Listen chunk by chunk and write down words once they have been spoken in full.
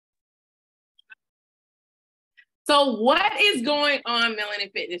So what is going on,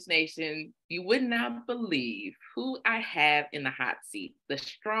 Melanin Fitness Nation? You would not believe who I have in the hot seat, the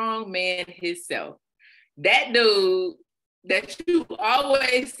strong man himself. That dude that you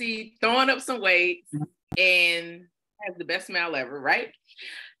always see throwing up some weight and has the best smile ever, right?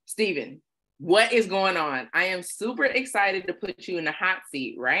 Steven, what is going on? I am super excited to put you in the hot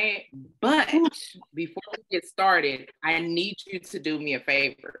seat, right? But before we get started, I need you to do me a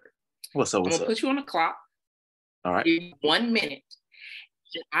favor. What's up? I'm gonna put you on the clock. All right. Give you 1 minute.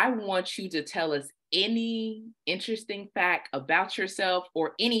 I want you to tell us any interesting fact about yourself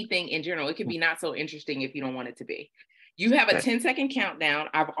or anything in general. It could be not so interesting if you don't want it to be. You have a 10-second countdown.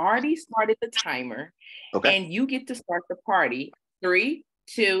 I've already started the timer. Okay. And you get to start the party. 3,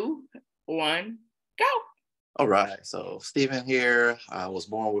 2, 1, go. All right. So Steven here. I was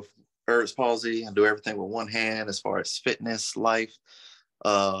born with Erb's palsy and do everything with one hand as far as fitness, life.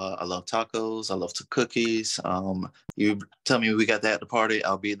 I love tacos. I love cookies. You tell me we got that at the party,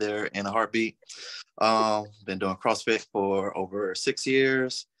 I'll be there in a heartbeat. Been doing CrossFit for over 6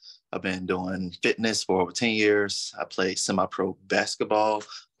 years. I've been doing fitness for over 10 years. I played semi-pro basketball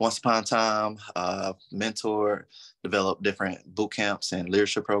once upon a time, mentored, developed different boot camps and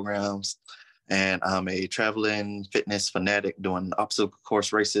leadership programs. And I'm a traveling fitness fanatic doing obstacle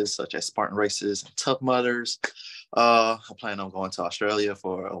course races such as Spartan races and Tough Mudders. I plan on going to Australia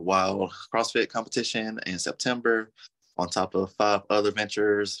for a wild CrossFit competition in September, on top of 5 other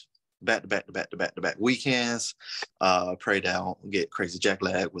ventures, back-to-back weekends. Pray that I don't get crazy jet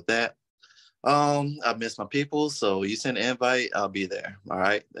lag with that. I miss my people, so you send an invite, I'll be there. All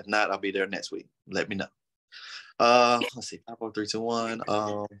right. If not, I'll be there next week. Let me know. Let's see, 5, 4, 3, 2, 1.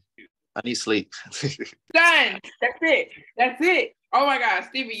 I need sleep. Done. That's it. That's it. Oh my God,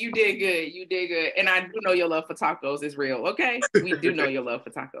 Stevie, you did good. You did good. And I do know your love for tacos is real. Okay. We do know your love for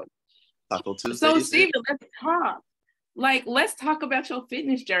tacos. Taco Tuesday. So Steven, let's talk. Let's talk about your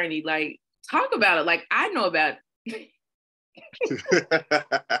fitness journey. Talk about it. I know about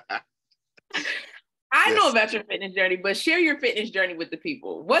I know about your fitness journey, but share your fitness journey with the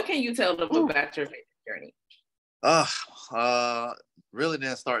people. What can you tell them about your fitness journey? Really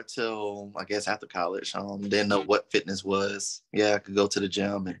didn't start till I guess after college. Didn't know what fitness was. Yeah, I could go to the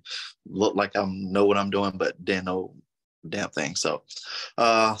gym and look like I know what I'm doing, but didn't know damn thing. So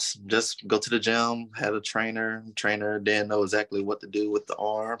just go to the gym, had a trainer didn't know exactly what to do with the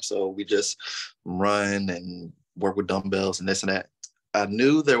arm. So we just run and work with dumbbells and this and that. I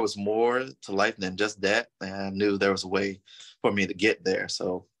knew there was more to life than just that. And I knew there was a way for me to get there.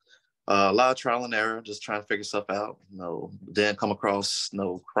 So a lot of trial and error, just trying to figure stuff out. Didn't come across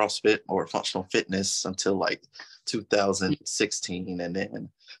no CrossFit or functional fitness until 2016. And then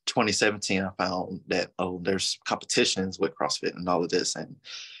 2017, I found that, there's competitions with CrossFit and all of this. And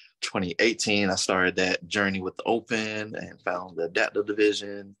 2018, I started that journey with the Open and found the adaptive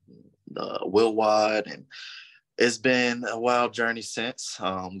division, the Will Wide, and it's been a wild journey since,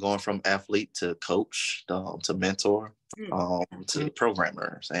 going from athlete to coach, to mentor, to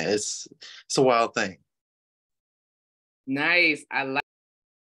programmers. And it's a wild thing. Nice. I like.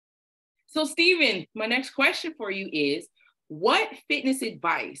 So Steven, my next question for you is, what fitness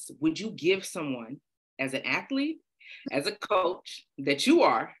advice would you give someone as an athlete, as a coach that you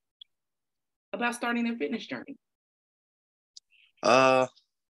are, about starting their fitness journey?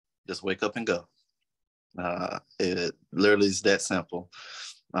 Just wake up and go. It literally is that simple.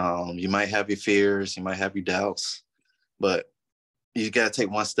 You might have your fears, you might have your doubts, but you got to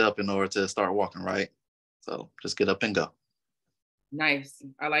take one step in order to start walking, right? So just get up and go. Nice.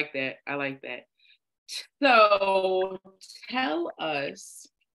 I like that. So tell us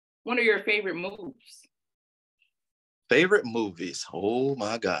one of your favorite moves. Favorite movies? Oh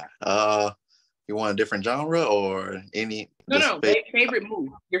my God. You want a different genre or any? No, favorite move.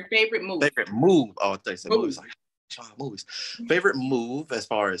 Your favorite move. Favorite move. Oh, I thought you said movies. Movies. Favorite move as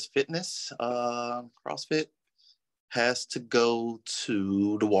far as fitness, CrossFit, has to go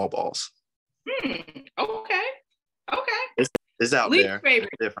to the wall balls. Okay. It's out Least there. Favorite.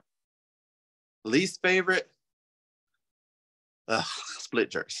 Different. Least favorite?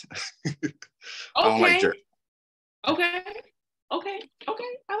 Split jerks. I don't like jerks. Okay.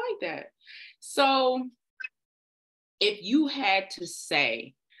 I like that. So if you had to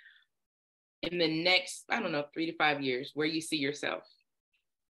say in the next, 3 to 5 years, where you see yourself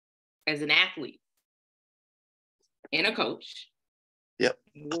as an athlete and a coach, yep.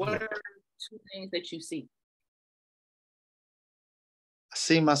 What are 2 things that you see? I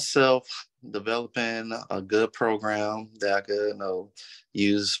see myself developing a good program that I could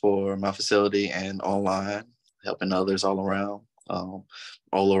use for my facility and online, helping others all around.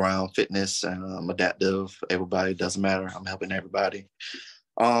 all around fitness and adaptive. Everybody, doesn't matter. I'm helping everybody.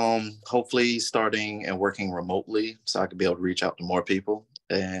 Hopefully starting and working remotely so I can be able to reach out to more people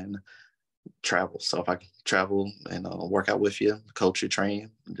and travel. So if I can travel and work out with you, coach you,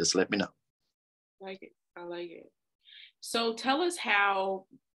 train, just let me know. I like it. So tell us how,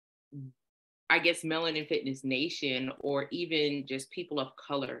 I guess, Melanin Fitness Nation or even just people of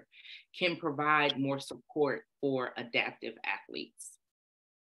color can provide more support for adaptive athletes.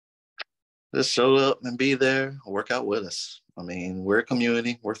 Just show up and be there, work out with us. I mean, we're a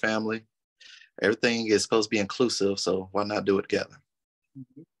community, we're family. Everything is supposed to be inclusive, so why not do it together?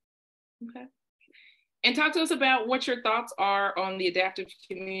 Mm-hmm. Okay. And talk to us about what your thoughts are on the adaptive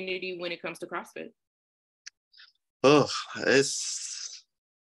community when it comes to CrossFit. Oh, it's...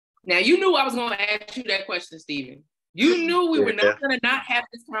 Now, you knew I was going to ask you that question, Stephen. You knew we were not going to not have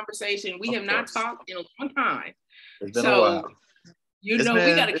this conversation. We have not talked in a long time. It's been a while. You know,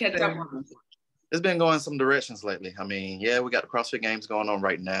 we got to catch up on this. It's been going some directions lately. I mean, yeah, we got the CrossFit Games going on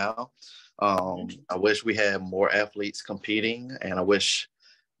right now. I wish we had more athletes competing, and I wish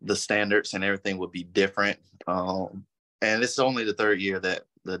the standards and everything would be different. And it's only the third year that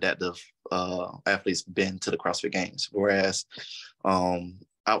the adaptive athletes been to the CrossFit Games. Whereas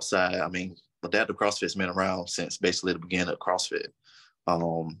outside, I mean, adaptive CrossFit's been around since basically the beginning of CrossFit.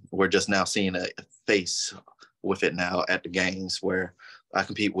 We're just now seeing a face with it now at the games where I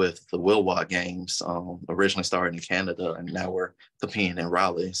compete with the Wilwatt Games, originally started in Canada, and now we're competing in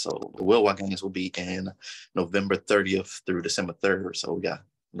Raleigh. So the Wilwatt Games will be in November 30th through December 3rd. So we got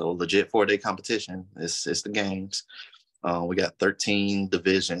legit 4-day competition. It's the games. We got 13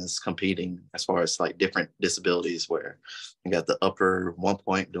 divisions competing as far as like different disabilities, where you got the upper 1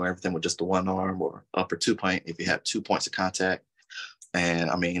 point doing everything with just the one arm, or upper 2 point if you have 2 points of contact. And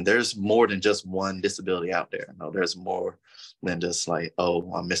I mean, there's more than just one disability out there. No, there's more than just like,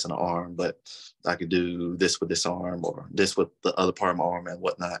 oh, I'm missing an arm, but I could do this with this arm or this with the other part of my arm and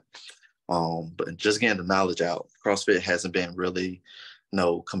whatnot. But just getting the knowledge out. CrossFit hasn't been really,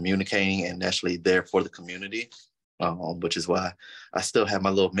 communicating and actually there for the community, which is why I still have my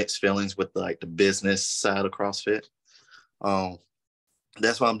little mixed feelings with the business side of CrossFit.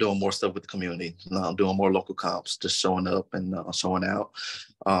 That's why I'm doing more stuff with the community. I'm doing more local comps, just showing up and showing out,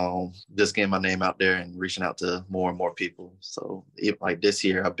 just getting my name out there and reaching out to more and more people. So like this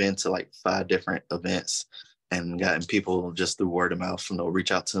year, I've been to 5 different events and gotten people just through word of mouth,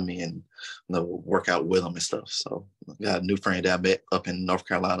 reach out to me and work out with them and stuff. So I got a new friend that I met up in North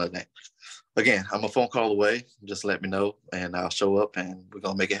Carolina. Again, I'm a phone call away. Just let me know and I'll show up and we're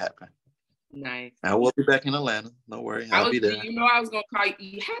gonna make it happen. Nice. I will be back in Atlanta. Don't worry. I'll be there. You know I was going to call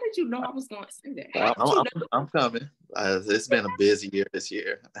you. How did you know I was going to say that? I'm coming. It's been a busy year this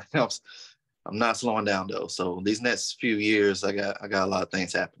year. I'm not slowing down though. So these next few years, I got a lot of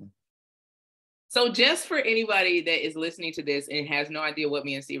things happening. So just for anybody that is listening to this and has no idea what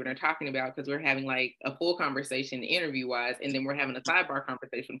me and Steven are talking about, because we're having a full conversation interview-wise, and then we're having a sidebar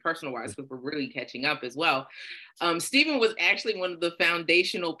conversation personal-wise, because we're really catching up as well. Steven was actually one of the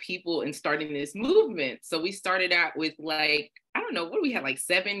foundational people in starting this movement. So we started out with I don't know, what do we have,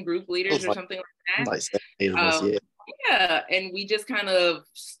 7 group leaders or something like that? 7, 8 of us, yeah. Yeah, and we just kind of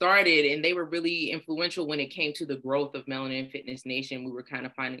started, and they were really influential when it came to the growth of Melanin Fitness Nation. We were kind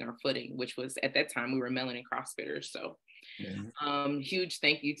of finding our footing, which was at that time we were Melanin CrossFitters. So huge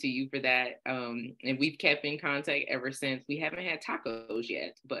thank you to you for that. And we've kept in contact ever since. We haven't had tacos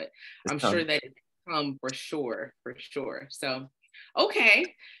yet, but I'm sure that it's come for sure. So,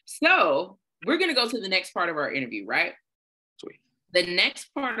 okay. So we're going to go to the next part of our interview, right? Sweet. The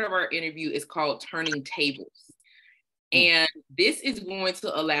next part of our interview is called Turning Tables. And this is going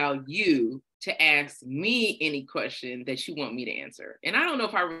to allow you to ask me any question that you want me to answer. And I don't know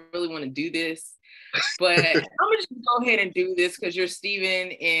if I really want to do this, but I'm going to just go ahead and do this because you're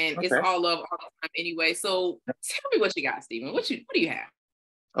Steven and it's all love all the time anyway. So tell me what you got, Steven. What do you have?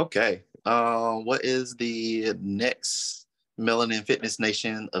 Okay. What is the next Melanin Fitness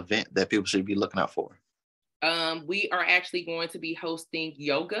Nation event that people should be looking out for? We are actually going to be hosting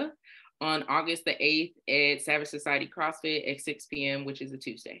yoga on August the 8th at Savage Society CrossFit at 6 p.m., which is a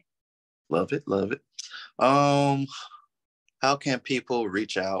Tuesday. Love it. How can people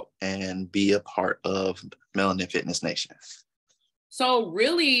reach out and be a part of Melanin Fitness Nation? So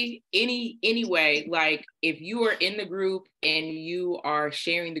really any way, if you are in the group and you are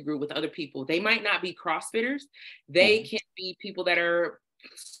sharing the group with other people, they might not be CrossFitters. They can be people that are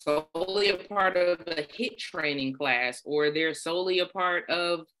solely a part of a HIIT training class, or they're solely a part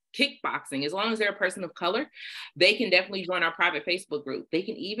of kickboxing, as long as they're a person of color, they can definitely join our private Facebook group. They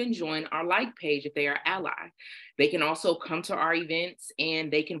can even join our like page if they are ally. They can also come to our events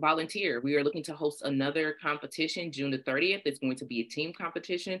and they can volunteer. We are looking to host another competition June the 30th. It's going to be a team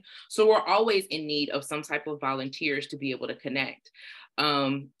competition. So we're always in need of some type of volunteers to be able to connect.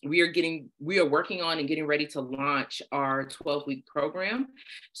 We are working on and getting ready to launch our 12-week program.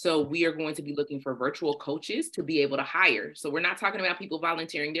 So we are going to be looking for virtual coaches to be able to hire. So we're not talking about people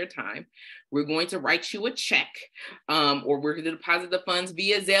volunteering their time. We're going to write you a check, or we're going to deposit the funds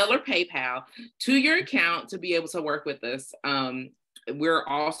via Zelle or PayPal to your account to be able to work with us. We're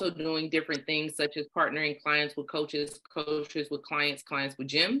also doing different things such as partnering clients with coaches, coaches with clients, clients with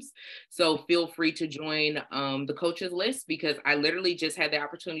gyms. So feel free to join the coaches list, because I literally just had the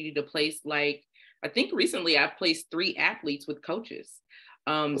opportunity to place, like, I think recently I've placed 3 athletes with coaches.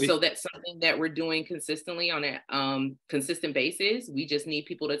 So that's something that we're doing consistently on a consistent basis. We just need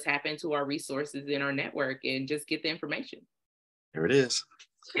people to tap into our resources in our network and just get the information. There it is.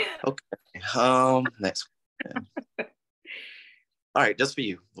 Okay. Next. All right, just for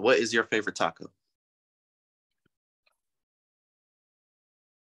you, what is your favorite taco?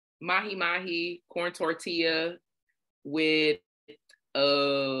 Mahi mahi, corn tortilla with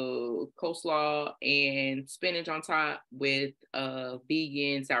coleslaw and spinach on top with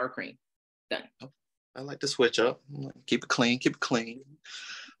vegan sour cream. Done. I like to switch up. Keep it clean, keep it clean.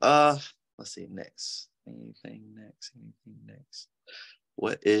 Let's see, next. Anything next?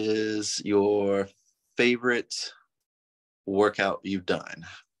 What is your favorite workout you've done?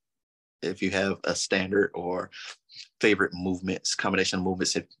 If you have a standard or favorite movements, combination of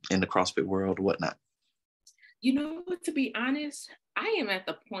movements in the CrossFit world, whatnot. You know, to be honest, I am at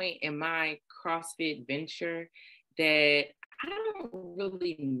the point in my CrossFit venture that I don't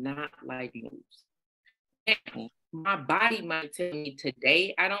really not like moves. And my body might tell me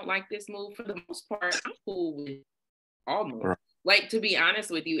today I don't like this move. For the most part, I'm cool with all moves. Right. Like, to be honest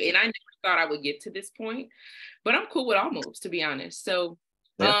with you, and I never thought I would get to this point, but I'm cool with all moves, to be honest. So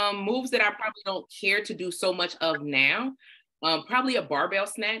moves that I probably don't care to do so much of now, probably a barbell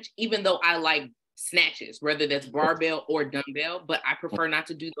snatch, even though I like snatches, whether that's barbell or dumbbell, but I prefer not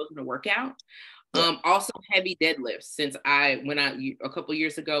to do those in a workout. Also heavy deadlifts, since a couple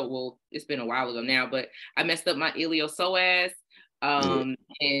years ago, well, it's been a while ago now, but I messed up my iliopsoas. And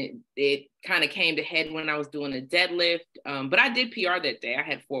it kind of came to head when I was doing a deadlift. But I did PR that day. I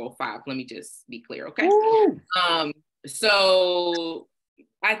had 405. Let me just be clear. Okay. So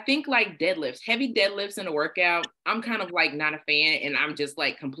I think like deadlifts, heavy deadlifts in a workout, I'm kind of like not a fan, and I'm just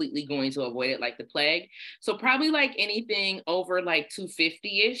like completely going to avoid it like the plague. So probably like anything over like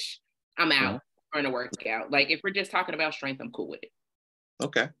 250-ish, I'm out in a workout. Like if we're just talking about strength, I'm cool with it.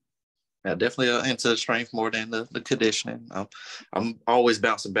 Okay. Yeah, definitely into the strength more than the conditioning. I'm always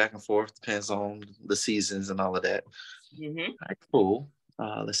bouncing back and forth. Depends on the seasons and all of that. All right, cool.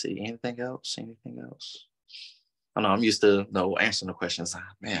 Let's see. Anything else? I know I'm used to answering the questions.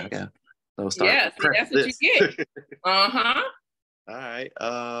 Man, I got start. Yeah, see, that's what you get. All right.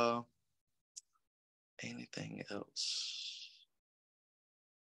 Anything else?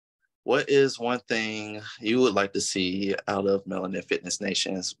 What is one thing you would like to see out of Melanin Fitness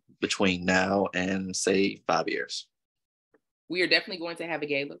Nations between now and, say, 5 years? We are definitely going to have a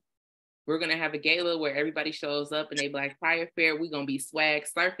gala. We're going to have a gala where everybody shows up and they Black Fire Fair. We're going to be swag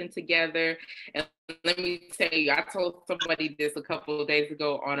surfing together. And let me tell you, I told somebody this a couple of days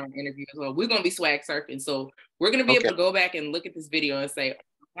ago on our interview as well. We're going to be swag surfing. So we're going to be able to go back and look at this video and say,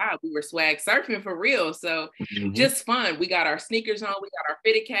 wow, we were swag surfing for real. So just fun. We got our sneakers on, we got our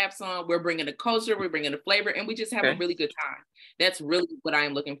fitted caps on, we're bringing the culture, we're bringing the flavor, and we just have a really good time. That's really what I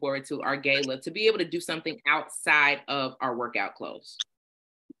am looking forward to, our gala, to be able to do something outside of our workout clothes.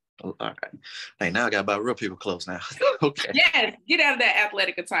 All right. Hey, now I got to buy real people clothes now. Okay. Yes, get out of that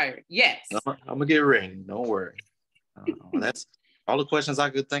athletic attire. Yes. I'm going to get ready. Don't worry. That's all the questions I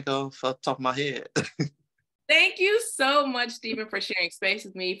could think of off the top of my head. Thank you so much, Stephen, for sharing space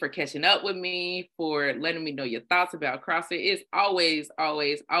with me, for catching up with me, for letting me know your thoughts about CrossFit. It's always,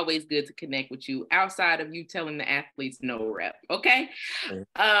 always, always good to connect with you outside of you telling the athletes no rep. Okay.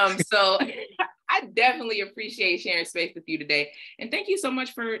 So I definitely appreciate sharing space with you today. And thank you so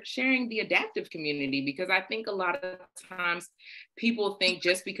much for sharing the adaptive community, because I think a lot of times people think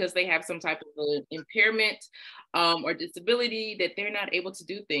just because they have some type of impairment or disability that they're not able to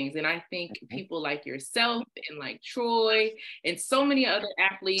do things. And I think people like yourself and like Troy and so many other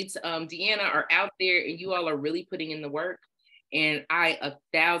athletes, Deanna, are out there, and you all are really putting in the work. And I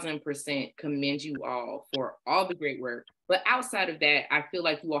 1,000% commend you all for all the great work, But outside of that, I feel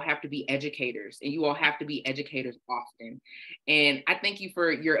like you all have to be educators, and you all have to be educators often. And I thank you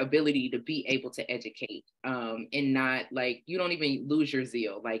for your ability to be able to educate, and not like, you don't even lose your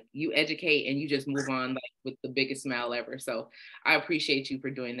zeal. Like, you educate and you just move on like with the biggest smile ever. So I appreciate you for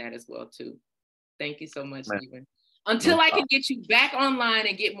doing that as well too. Thank you so much, Man, Stephen. Until I can get you back online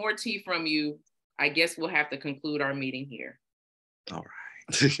and get more tea from you, I guess we'll have to conclude our meeting here. All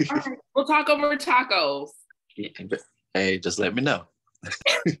right. All right. We'll talk over tacos. Hey, just let me know.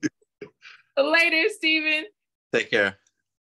 Later, Stephen. Take care.